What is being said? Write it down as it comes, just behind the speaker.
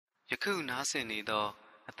ယခုနားဆင်နေသော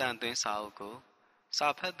အတန်သွင်းစာအုပ်ကိုစာ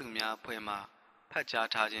ဖတ်သူများအဖွဲ့မှဖတ်ကြား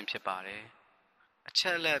ထားခြင်းဖြစ်ပါတယ်။အချ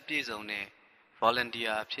က်အလက်ပြည့်စုံတဲ့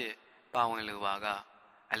volunteer အဖြစ်ပါဝင်လိုပါက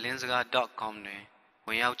alinsaga.com တွင်ဝ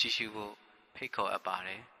င်ရောက်ကြည့်ရှုဖို့ဖိတ်ခေါ်အပ်ပါတ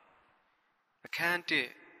ယ်။အခန်း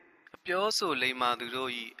1အပြောဆိုလိမ္မာသူ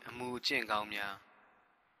တို့၏အမူအကျင့်ကောင်းများ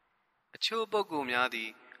အချို့ပုဂ္ဂိုလ်များသည်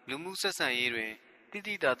လူမှုဆက်ဆံရေးတွင်တိ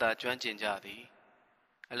တိတသာကျွမ်းကျင်ကြသည်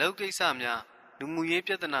။အလုပ်ကိစ္စများလူမှုရေး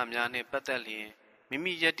ပြဿနာများနှင့်ပတ်သက်လျင်မိ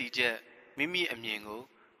မိယက်တီချက်မိမိအမြင်ကို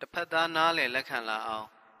တစ်ဖက်သားနားလည်လက်ခံလာအောင်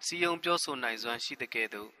စီယုံပြောဆိုနိုင်စွမ်းရှိတဲ့ကဲ့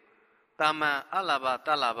သို့တာမန်အလာဘတ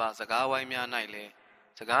လာဘစကားဝိုင်းများ၌လည်း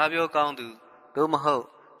စကားပြောကောင်းသူသို့မဟုတ်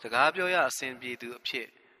စကားပြောရအစဉ်ပြေသူအဖြစ်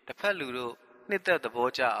တစ်ဖက်လူတို့နှစ်သက်သဘော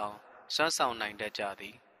ကျအောင်စွမ်းဆောင်နိုင်တတ်ကြသ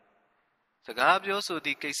ည်စကားပြောဆိုသ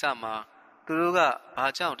ည့်ကိစ္စမှာသူတို့ကဘာ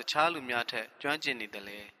ကြောင့်တခြားလူများထက်ကျွမ်းကျင်နေတယ်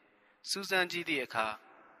လဲစူးစမ်းကြည့်သည့်အခါ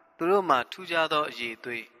သူတို့မှာထူးခြားသောအရေးအ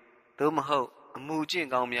သွေးသို့မဟုတ်အမူအကျင့်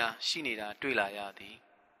ကောင်းများရှိနေတာတွေ့လာရသည်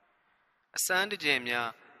အစမ်းတကြယ်များ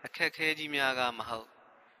အခက်ခဲကြီးများကမဟုတ်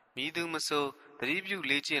မိသူမဆိုသတိပြု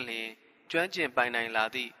လေ့ကျင့်လျင်ကျွမ်းကျင်ပိုင်နိုင်လာ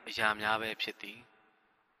သည့်အရာများပဲဖြစ်သည်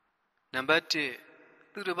နံပါတ်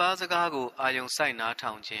1သူတစ်ပါးစကားကိုအာယုံစိုက်နား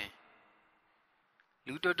ထောင်ခြင်း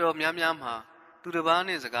လူတော်တော်များများမှာသူတစ်ပါး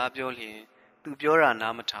နှင့်စကားပြောလျင်သူပြောတာ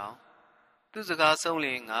နားမထောင်သူစကားဆုံးလျ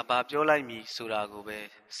င်ငါဘာပြောလိုက်မည်ဆိုတာကိုပဲ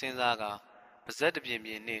စဉ်းစားကပါဇက်တပြင်း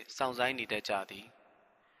ပြင်းနှင့်စောင့်ဆိုင်နေတတ်ကြသည်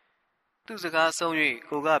သူစကားဆုံး၍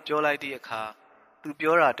ကိုကပြောလိုက်သည့်အခါသူ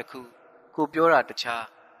ပြောတာတစ်ခုကိုပြောတာတခြား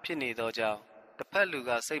ဖြစ်နေသောကြောင့်တစ်ဖက်လူ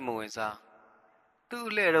ကစိတ်မဝင်စားသူ့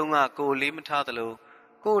အလှဲ့တုံးကကိုလေးမထားသလို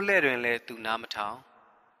ကိုအလှဲ့တွင်လည်းသူနားမထောင်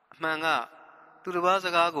အမှန်ကသူတစ်ပါးစ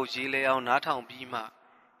ကားကိုရေးလဲအောင်နားထောင်ပြီးမှ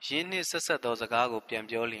ရင်းနှင့်ဆက်ဆက်သောစကားကိုပြန်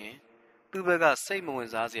ပြောလျင်သူ့ဘက်ကစိတ်မဝင်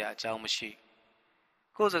စားစရာအကြောင်းမရှိ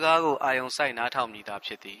ကိုစကားကိုအာယုံစိုက်နားထောင်မိတာဖြ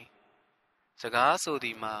စ်သည်စကားဆိုသ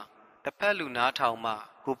ည်မှာတစ်ဖက်လူနားထောင်မှ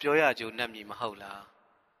ကိုပြောရကြိုနှက်မည်မဟုတ်လား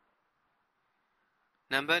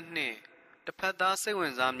နံပါတ်2တစ်ဖက်သားစိတ်ဝ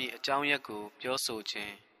င်စားမည့်အကြောင်းရက်ကိုပြောဆိုခြ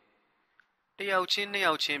င်းတစ်ယောက်ချင်းနှစ်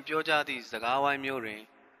ယောက်ချင်းပြောကြသည့်စကားဝိုင်းမျိုးတွင်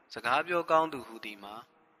စကားပြောကောင်းသူဟူသည်မှာ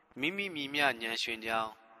မိမိမြည်မြညံရွှင်ကြော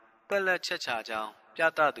င်းပက်လက်ချက်ချကြောင်းပြ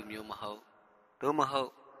သသူမျိုးမဟုတ်သို့မဟု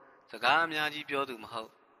တ်စကားအများကြီးပြောသူမဟုတ်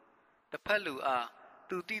တစ်ဖက်လူအား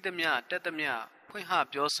သူတိသမျှတက်သမျှဖွင့်ဟ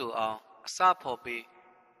ပြောဆိုအောင်အစဖော်ပေး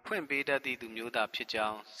ဖွင့်ပေးတတ်သည့်သူမျိုးသာဖြစ်ကြော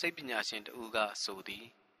င်းစိတ်ပညာရှင်တဦးကဆိုသည်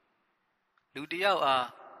လူတစ်ယောက်အား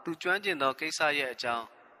သူကျွမ်းကျင်သောကိစ္စရဲ့အကြောင်း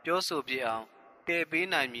ပြောဆိုပြအောင်တည်ပေး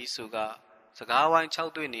နိုင်မည်ဆိုကစကားဝိုင်း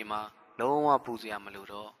6တွေ့နေမှာလုံးဝပူစရာမလို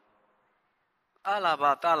တော့အလာဘ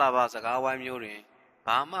တလာဘစကားဝိုင်းမျိုးတွင်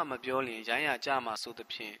ဘာမှမပြောလျင်ရိုင်းရကြမှာဆိုသ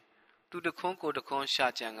ဖြင့်သူတခွန်းကိုတခွန်းရှာ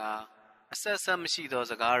ကြံကအဆက်ဆက်မရှိသော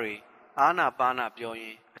စကားတွေအာနာပါနာပြောရ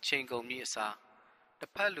င်အချိန်ကုန်မည့်အစားတ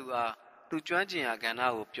စ်ဖက်လူအားသူကျွမ်းကျင်ရာကဏ္ဍ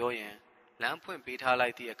ကိုပြောရင်လမ်းဖွင့်ပေးထားလို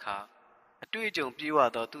က်သည့်အခါအတွေ့အကြုံပြေဝ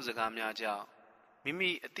သောသူစကားများကြောင့်မိမိ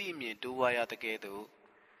အသိအမြင်တိုးဝါရတဲ့ကဲ့သို့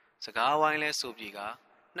စကားဝိုင်းလဲဆိုပြီးက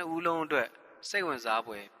နှစ်ဦးလုံးအတွက်စိတ်ဝင်စား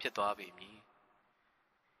ဖွယ်ဖြစ်သွားပေမည်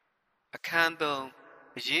အခန်း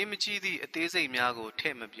3အရေးမကြီးသည့်အသေးစိတ်များကိုထ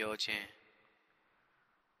ည့်မပြောခြင်း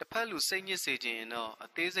တစ်ဖက်လူစိတ်ညစ်စေခြင်းရင်တော့အ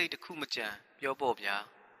သေးစိတ်တစ်ခုမကြံပြောပေါ့ဗျာ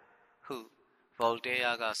ဟုဗော်တဲ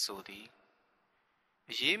ယာကဆိုသည်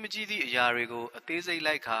အရေးမကြီးသည့်အရာတွေကိုအသေးစိတ်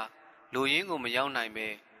လိုက်ခါလူရင်းကိုမရောက်နိုင်ပဲ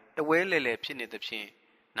တဝဲလဲလဲဖြစ်နေသဖြင့်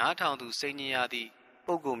နားထောင်သူစိတ်ညစ်ရသည့်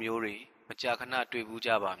ပုံကုမျိုးတွေမကြာခဏတွေ့ဘူးကြ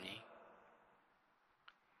ပါမည်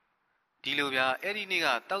ဒီလိုဗျာအဲ့ဒီနေ့က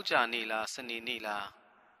တောက်ကြနေလားစနေနေ့လား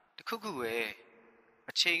တခုခုပဲ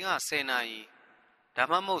အချိန်က10နာရီဒါ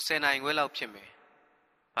မှမဟုတ်10နာရီခွဲလောက်ဖြစ်မယ်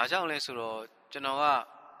ဘာကြောင့်လဲဆိုတော့ကျွန်တော်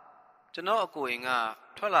အကိုအိမ်က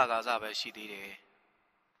ထွက်လာကားစားပဲရှိသေးတယ်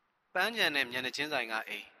ပန်းချံနဲ့မျက်နှာချင်းဆိုင်က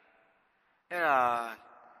အိမ်အဲ့ဒါ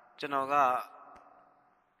ကျွန်တော်က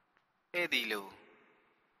အဲ့ဒီလို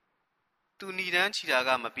သူဏီတန်းချီတာက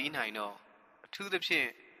မပြီးနိုင်တော့အထူးသဖြင့်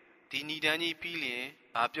ဒီဏီတန်းကြီးပြီးလျင်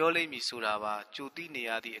ဘာပြောလိမ့်မည်ဆိုတာပါကြိုသိနေ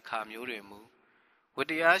ရသည့်အခါမျိုးတွင်မူဝတ္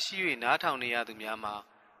တရားရှိ၍နားထောင်နေရသူများမှာ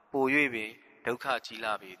ပို၍ပင်ဒုက္ခကြီး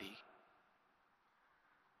လာပေသည်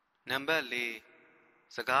နံပါတ်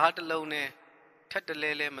4စကားတစ်လုံးနဲ့ထက်တ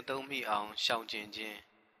လဲလဲမသုံးမိအောင်ရှောင်ကျဉ်ခြင်း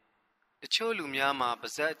တချို့လူများမှာပါ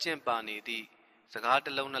ဇက်အကျင့်ပါနေသည့်စကားတ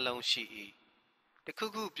စ်လုံးနှလုံးရှိ၏တခု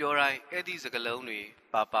ခုပြောတိုင်းအဲ့ဒီစကားလုံးတွေ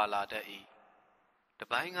ပါလာတတ်၏တ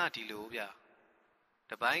ပိုင်းကဒီလိုဗျ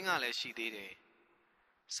တပိုင်းကလည်းရှိသေးတယ်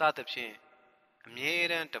စသဖြင့်အမြဲ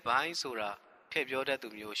တမ်းတပိုင်းဆိုတာထည့်ပြောတတ်သူ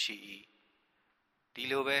မျိုးရှိ၏ဒီ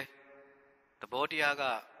လိုပဲသဘောတရားက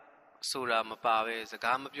ဆိုတာမပါပဲစ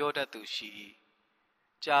ကားမပြောတတ်သူရှိ၏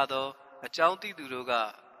ကြာသောအကြောင်းသိသူတို့က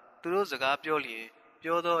သူတို့စကားပြောလျင်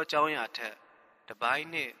ပြောသောအကြောင်းအရာထက်တပိုင်း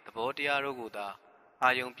နှင့်သဘောတရားတို့ကိုသာ အာ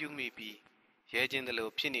ယုံပြုမိပြီးရဲခြင်းသလို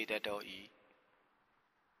ဖြစ်နေတတ်တော်၏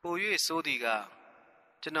ပို၍ဆိုးသည်က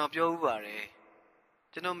ကျွန်တော်ပြောဥပါတယ်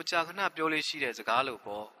ကျွန်တော်မကြာခဏပြောလေးရှိတဲ့စကားလို့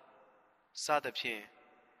ပေါ့စသဖြင့်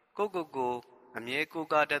ကိုအမြဲကိုး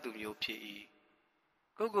ကားတတ်သူမျိုးဖြစ်၏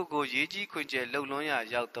ကိုရေးကြီးခွင်ကျဲလှုပ်လွန်းရာ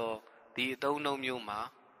ရောက်သောဒီအသုံးနှုန်းမျိုးမှာ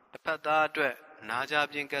တစ်ဖက်သားအတွက်နားကြ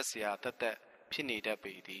ပြင်းကပ်เสียတတ်ဖြစ်နေတတ်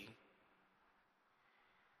ပေသည်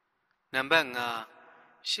နံပါတ်5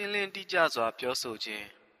ရှင်းလင်းတိကျစွာပြောဆိုခြင်း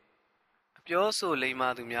အပြောဆိုလိမ္မာ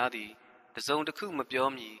သူများသည်တစုံတစ်ခုမပြော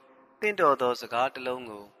မီတင့်တော်သောစကားတစ်လုံး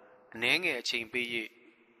ကိုအနည်းငယ်အချိန်ပေး၍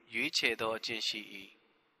ရွေးချယ်သောအကျင့်ရှိ၏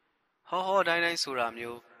ဟောတိုင်းဆိုတာ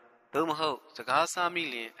မျိုးသို့မဟုတ်စကားစားမိ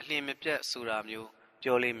လျင်အလျင်မပြတ်ဆိုတာမျိုး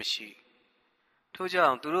ပြောလေးမရှိထို့ကြော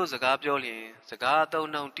င့်သူတို့စကားပြောလျင်စကားအသုံး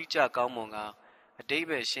နှုန်းတိကျကောင်းမွန်ကအတိတ်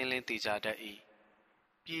ပဲရှင်းလင်းသိကြတတ်၏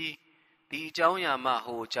ပြီးဒီအကြောင်းအရာမှ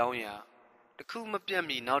ဟိုအကြောင်းအရာတစ်ခုမပြတ်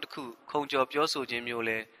မီနောက်တစ်ခုခုံကျော်ပြောဆိုခြင်းမျိုး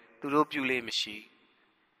လဲသူတို့ပြုလေးမရှိ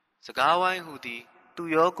စကားဝိုင်းဟူသည်သူ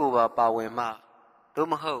ရောကိုယ်ပါဝင်မှသို့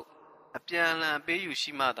မဟုတ်အပြန်အလှန်ပေးယူ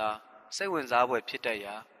ရှိမှသာစိတ်ဝင်စားဖွယ်ဖြစ်တတ်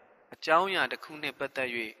ရာအကြောင်းအရာတစ်ခုနှင့်ပတ်သက်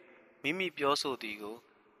၍မိမိပြောဆိုသည်ကို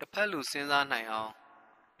တစ်ဖက်လူစဉ်းစားနိုင်အောင်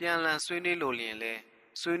ပြန်လည်ဆွေးနွေးလိုလျင်လဲ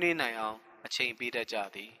ဆွေးနွေးနိုင်အောင်အချိန်ပေးတတ်ကြ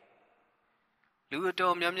သည်လူအ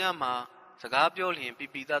တော်များများမှာစကားပြောလျင်ပြ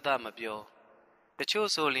ပြတတ်မပြောတချို့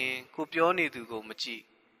ဆိုလျင်ကိုပြောနေသူကိုမကြည့်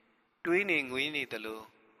တွေးနေငွေးနေသလို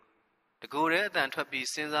တကိုယ်တည်းအတန်ထွက်ပြီး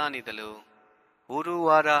စဉ်းစားနေသလိုဝိုး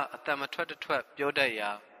ဝါဒအတန်မထွက်ပြောတတ်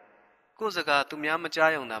ရာကိုယ်စကားသူများမ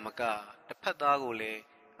ကြားရုံသာမကတစ်ဖက်သားကိုလည်း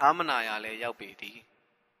အာမနာရလဲရောက်ပေသည်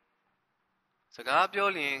စကားပြော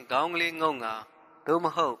လျင်ခေါင်းကလေးငုံငါသို့မ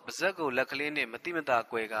ဟုတ်ပါဇက်ကိုလက်ကလေးနှင့်မတိမတာ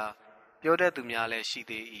ကွယ်ကပြောတတ်သူများလည်းရှိ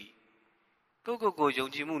သေး၏ကိုယုံ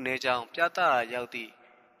ကြည်မှုနည်းကြောင်းပြသရာရောက်သည့်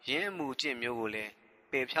ရင်းအမှုအကျင့်မျိုးကိုလည်း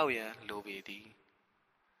ပယ်ဖြောက်ရန်လိုပေသည်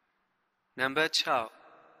နံပါတ်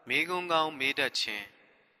6မေကွန်းကောင်းမေးတတ်ခြင်း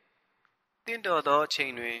တင့်တော်သောအချိ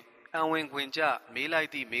န်တွင်အဝင်ခွင်ကြမေးလိုက်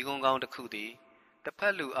သည့်မေကွန်းကောင်းတစ်ခုသည်တစ်ဖ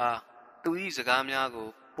က်လူအားသူ၏စကားများကို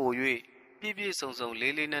ပို၍ပြည့်စုံ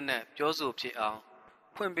လေးနက်နက်ပြောဆိုဖြစ်အောင်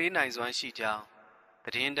ဖွင့်ပေးနိုင်စွမ်းရှိကြောင်းသ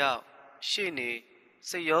တင်းတောက်ရှေ့နေ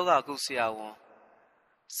စိတ်ယောဂကုဆရာဝန်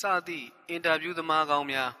စသည့်အင်တာဗျူးသမားကောင်း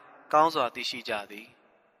များကောင်းစွာသိရှိကြသည်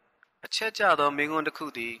အချက်ကျသောမိန့်ခွန်းတစ်ခု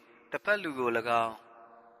သည်တစ်ဖက်လူကို၎င်း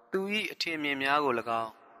သူ၏အထင်မြင်များကို၎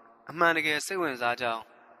င်းအမှန်တကယ်စိတ်ဝင်စားကြောင်း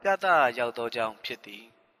ပြသရာရောက်သောကြောင့်ဖြစ်သည်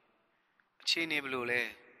အခြေအနေဘလို့လဲ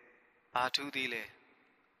ဘာထူးသည်လဲ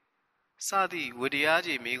စသည့်ဝိတရား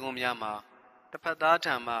ကြီးမိန့်ခွန်းများမှာတစ်ဖက်သား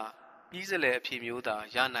ထံမှပြီးစလဲအဖြစ်မျိုးသာ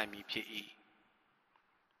ရနိုင်မည်ဖြစ်၏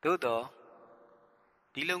သို့သော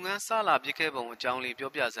ဒီလုပ်ငန်းစလာပြစ်ခဲ့ပုံအကြောင်းလေး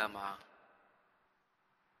ပြောပြစမ်းပါ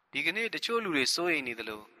ဒီကနေ့တချို့လူတွေစိုးရိမ်နေသ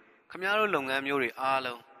လိုခမားတို့လုပ်ငန်းမျိုးတွေအား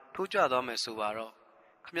လုံးထိုးကျသွားမယ်ဆိုပါတော့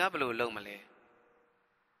ခမားဘယ်လိုလုပ်မလဲ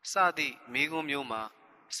စသည့်မိကွန်းမျိုးမှာ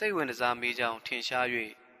စိတ်ဝင်စားမိကြောင်းထင်ရှား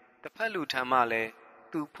၍တစ်ဖက်လူထံမှလည်း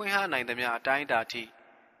သူဖွင့်ဟနိုင်သမျှအတိုင်းအတာထိ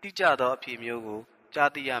တိကျသောအဖြစ်မျိုးကိုကြား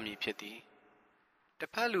သိရမည်ဖြစ်သည်တ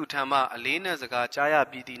စ်ဖက်လူထံမှအလေးနက်စကားကြားရ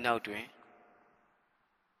ပြီးသည့်နောက်တွင်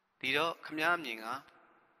ဒီတော့ခမားအမြင်က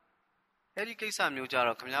အဲ့ဒီကိစ္စမျိုးကြ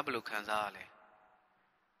တော့ခမားဘယ်လိုခံစားရလဲ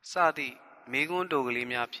စသည့်မိကွန်းတိုကလေး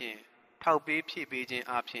များဖြင့်ထောက်ပေးဖြည့်ပေးခြင်း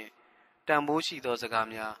အပြင်တန်ဖိုးရှိသောစကား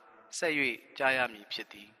များဆက်၍ကြားရမည်ဖြစ်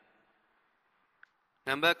သည်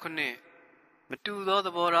နံပါတ်9မတူသောသ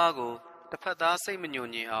ဘောထားကိုတစ်ဖက်သားစိတ်မညှို့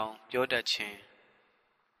ညင်အောင်ပြောတတ်ခြင်း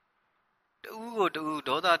တဦးကိုတဦး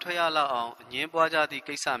ဒေါသထွက်ရလောက်အောင်အငင်းပွားကြသည့်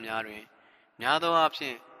ကိစ္စများတွင်များသောအားဖြ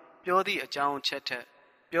င့်ပြောသည့်အကြောင်းအချက်ထက်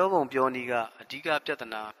ပြောပုံပြောနည်းကအဓိကပြဿ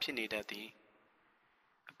နာဖြစ်နေတတ်သည်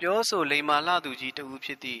အပြောဆိုလိမ္မာလှသူကြီးတဦးဖြ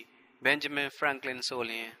စ်သည့်ဘန်ဂျမင်ဖရန်ကလင်ဆို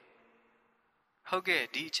လျှင်ဟုတ်ကဲ့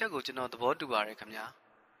ဒီအချက်ကိုကျွန်တော်သဘောတူပါတယ်ခင်ဗျာ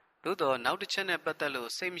သို့တော့နောက်တစ်ချက်နဲ့ပတ်သက်လို့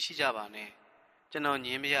စိတ်မရှိကြပါနဲ့ကျွန်တော်ည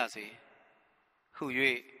င်းမရစေဟု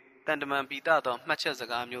၍တန်တမန်ပီတာသောမှတ်ချက်စ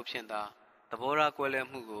ကားမျိုးဖြင့်သာသဘောထားကွဲလွဲ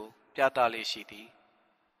မှုကိုပြသလေရှိသည်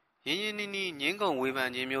ရင်းရင်းနှီးနှီးငင်းကုံဝေဖ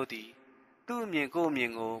န်ခြင်းမျိုးသည်သူ့အမြင်ကိုယ်အမြ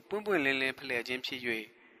င်ကိုပွင့်ပွင့်လင်းလင်းဖလှယ်ခြင်းဖြစ်၍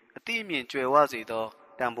အတိအမြင်ကြွယ်ဝစေသော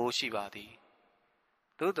တန်ဖိုးရှိပါသည်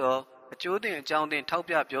သို့သောအကျိုးတင်အကြောင်းတင်ထောက်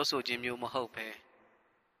ပြပြောဆိုခြင်းမျိုးမဟုတ်ပဲ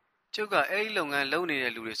ကျုပ်ကအဲ့ဒီလုပ်ငန်းလုပ်နေ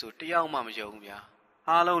တဲ့လူတွေဆိုတယောက်မှမယုံဘူးဗျာ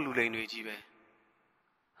အားလုံးလူလိမ်တွေကြီးပဲ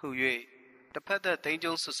ဟု၍တစ်ဖက်သက်သိမ်း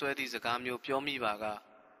ကျုံဆွဆွဲသည့်စကားမျိုးပြောမိပါက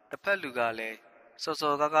တစ်ဖက်လူကလည်းစော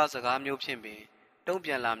စောကားကားစကားမျိုးဖြင့်ပင်တုံ့ပြ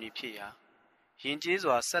န်လာမည်ဖြစ်ရာယဉ်ကျေး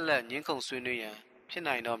စွာဆက်လက်ငင်းခုန်ဆွေးနွေးရန်ဖြစ်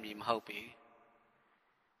နိုင်တော့မည်မဟုတ်ပေ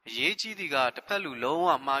အရေးကြီးသည်ကတစ်ဖက်လူလုံးဝ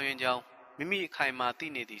မှားယွင်းကြောင်းမိမိအခိုင်အမာသိ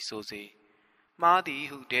နေသည်ဆိုစေမှားသည်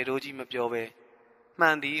ဟုဒဲတိုးကြီးမပြောဘဲမှ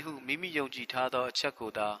န်သည်ဟုမိမိယုံကြည်ထားသောအချက်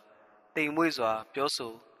ကိုသာတိမ်မွေ့စွာပြော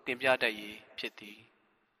ဆိုတင်ပြတတ်ရည်ဖြစ်သည်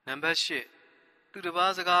နံပါတ်8 သူတစ်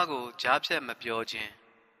ပါးစကားကိုကြားဖြတ်မပြောခြင်း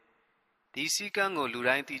ဒီစည်းကမ်းကိုလူ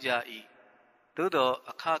တိုင်းသိကြ၏သို့သော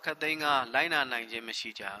အခါခတ်သိမ်းကလိုက်နာနိုင်ခြင်းမရှိ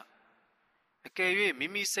ကြအကယ်၍မိ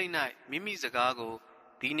မိစိတ်၌မိမိစကားကို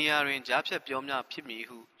ဒီနေရာတွင်ကြားဖြတ်ပြောများဖြစ်မည်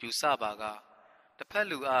ဟုယူဆပါကတစ်ဖက်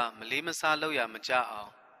လူအားမလေးမစားလုပ်ရမကြအော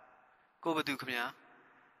င်ကိုဘသူခမညာ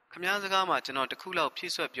ခမညာစကားမှာကျွန်တော်တခုလောက်ဖြ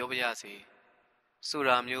ည့်ဆွက်ပြောပါရစေဆို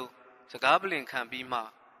တာမျိုးစကားပလင်ခံပြီးမှ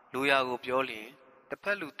လူရာကိုပြောလျင်တစ်ဖ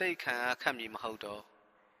က်လူတိတ်ခံအခတ်မည်မဟုတ်တော့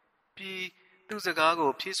ပြီးသူစကား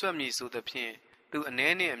ကိုဖြည့်ဆွက်မည်ဆိုသဖြင့်သူအနှဲ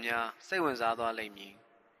နှင့်အများစိတ်ဝင်စားသွားလိမ့်မည်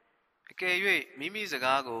အကယ်၍မိမိစ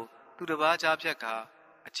ကားကိုသူတစ်ပါးကြားဖြတ်ကာ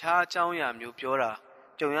အခြားအကြောင်းအရာမျိုးပြောတာ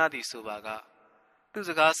ကြုံရသည်ဆိုပါကသူစ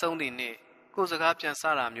ကားဆုံးသည်နှင့်ကိုယ်စကားပြန်ဆ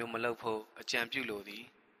တာမျိုးမလုပ်ဖို့အကြံပြုလိုသည်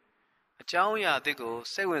အကြောင်းအရာအသစ်ကို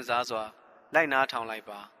စိတ်ဝင်စားစွာလိုက်နားထောင်လိုက်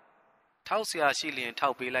ပါထောက်เสียရှိလျင်ထော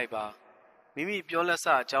က်ပေးလိုက်ပါမိမိပြောလက်စ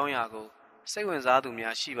အကြောင်းအရာကိုစိတ်ဝင်စားသူ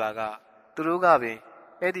များရှိပါကသူတို့ကပင်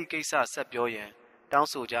အဲ့ဒီကိစ္စဆက်ပြောရန်တောင်း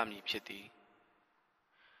ဆိုကြမည်ဖြစ်သည်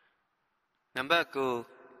နံပါတ်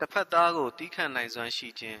9တစ်ဖက်သားကိုတီးခန့်နိုင်စွမ်းရှိ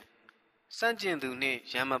ခြင်းစန့်ကျင်သူနှင့်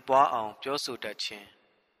ရံမပွားအောင်ပြောဆိုတတ်ခြင်း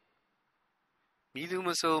မိသူမ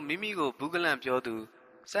ဆိုမိမိကိုဘူးကလန့်ပြောသူ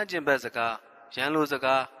စန့်ကျင်ဘက်စကားရန်လိုစ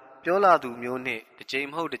ကားပြောလာသူမျိုးနှင့်တစ်ကြိမ်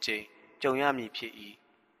မဟုတ်တစ်ကြိမ်ကြုံရမည်ဖြစ်၏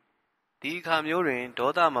ဒီအခါမျိုးတွင်ဒေါ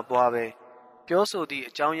သမပွားပဲပြောဆိုသည့်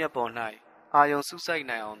အကြောင်းရပ်ပေါ်၌အာယုံစုစိုက်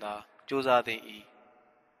နိုင်အောင်သာကြိုးစားသင့်၏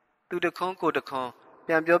သူတခွန်းကိုတခွန်း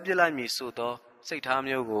ပြန်ပြောပြလိုက်မည်ဆိုသောစိတ်ထား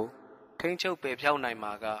မျိုးကိုထိန်းချုပ်ပယ်ဖြောက်နိုင်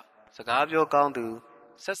မှာကစကားပြောကောင်းသူ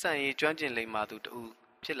ဆက်ဆံရေးကျွမ်းကျင်လိမ္မာသူတဦး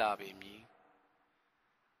ဖြစ်လာပေမည်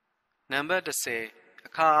နံပါတ်10အ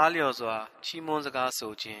ခါအားလျော်စွာချီးမွမ်းစကား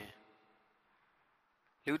ဆိုခြင်း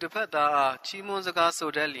လူတစ်ဖက်သားအားချီးမွမ်းစကားဆို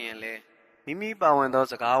တတ်လျင်လည်းမိမိပါဝင်သော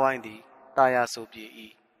စကားဝိုင်းသည်တာယာဆိုပြ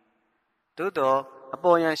၏သို့သောအ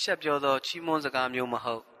ပေါ်ယံရှက်ပြောသောချီးမွမ်းစကားမျိုးမ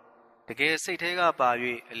ဟုတ်တကယ်စိတ်ထဲကပါ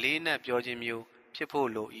၍အလေးနက်ပြောခြင်းမျိုးဖြစ်ဖို့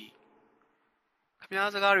လို၏ခ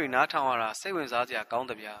မားစကားတွေနားထောင်ရတာစိတ်ဝင်စားစရာကောင်း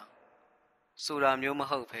သဗျာဆိုတာမျိုးမ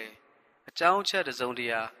ဟုတ်ဘဲအကြောင်းအချက်တစ်စုံတ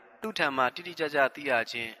ရာသူ့ထံမှတိတိကျကျသိရ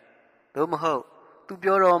ခြင်းသို့မဟုတ်သူ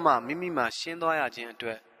ပြောတော့မှမိမိမှရှင်းသွားရခြင်းအတွ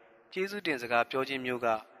က်ကျေးဇူးတင်စကားပြောခြင်းမျိုးက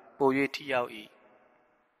ပို၍ထိရောက်၏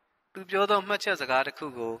သူပြောသောမှတ်ချက်စကားတစ်ခု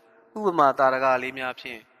ကိုဥပမာတာရကလေးများဖြ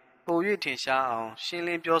င့်ပို၍ထင်ရှားအောင်ရှင်းလ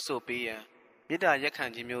င်းပြောဆိုပေးရန်မေတ္တာရက်ခံ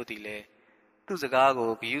ခြင်းမျိုးသည်လည်းသူစကားကို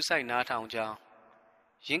ဂရုစိုက်နားထောင်ကြောင်း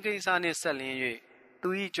ရင်းကိစ္စနှင့်ဆက်လျင်း၍သူ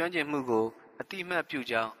၏ကျွမ်းကျင်မှုကိုအတိအမှတ်ပြု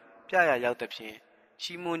ကြောင်းပြရရောက်သဖြင့်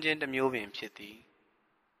ချီးမွမ်းခြင်းတစ်မျိုးပင်ဖြစ်သည်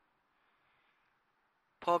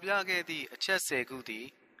ဖော်ပြခဲ့သည့်အချက်10ခုသည်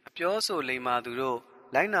အပြောဆိုလိမ္မာသူတို့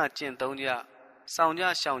လိုက်နာကျင့်သုံးကြဆောင်ကြ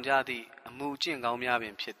ရှောင်ကြသည့်အမှုကျင့်ကောင်းများပ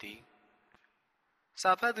င်ဖြစ်သည်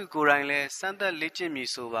စာဖတ်သူကိုယ်တိုင်လည်းစမ်းသပ်လေ့ကျင့်မည်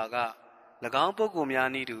ဆိုပါက၎င်းပုဂ္ဂိုလ်များ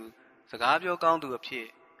နည်းတူစကားပြောကောင်းသူအဖြစ်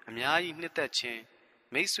အများကြီးနှစ်သက်ခြင်း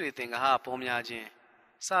မိတ်ဆွေသင်္ဃဟပေါ်များခြင်း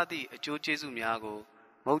စသည့်အကျိုးကျေးဇူးများကို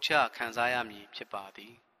မုတ်ချခံစားရမည်ဖြစ်ပါသ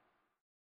ည်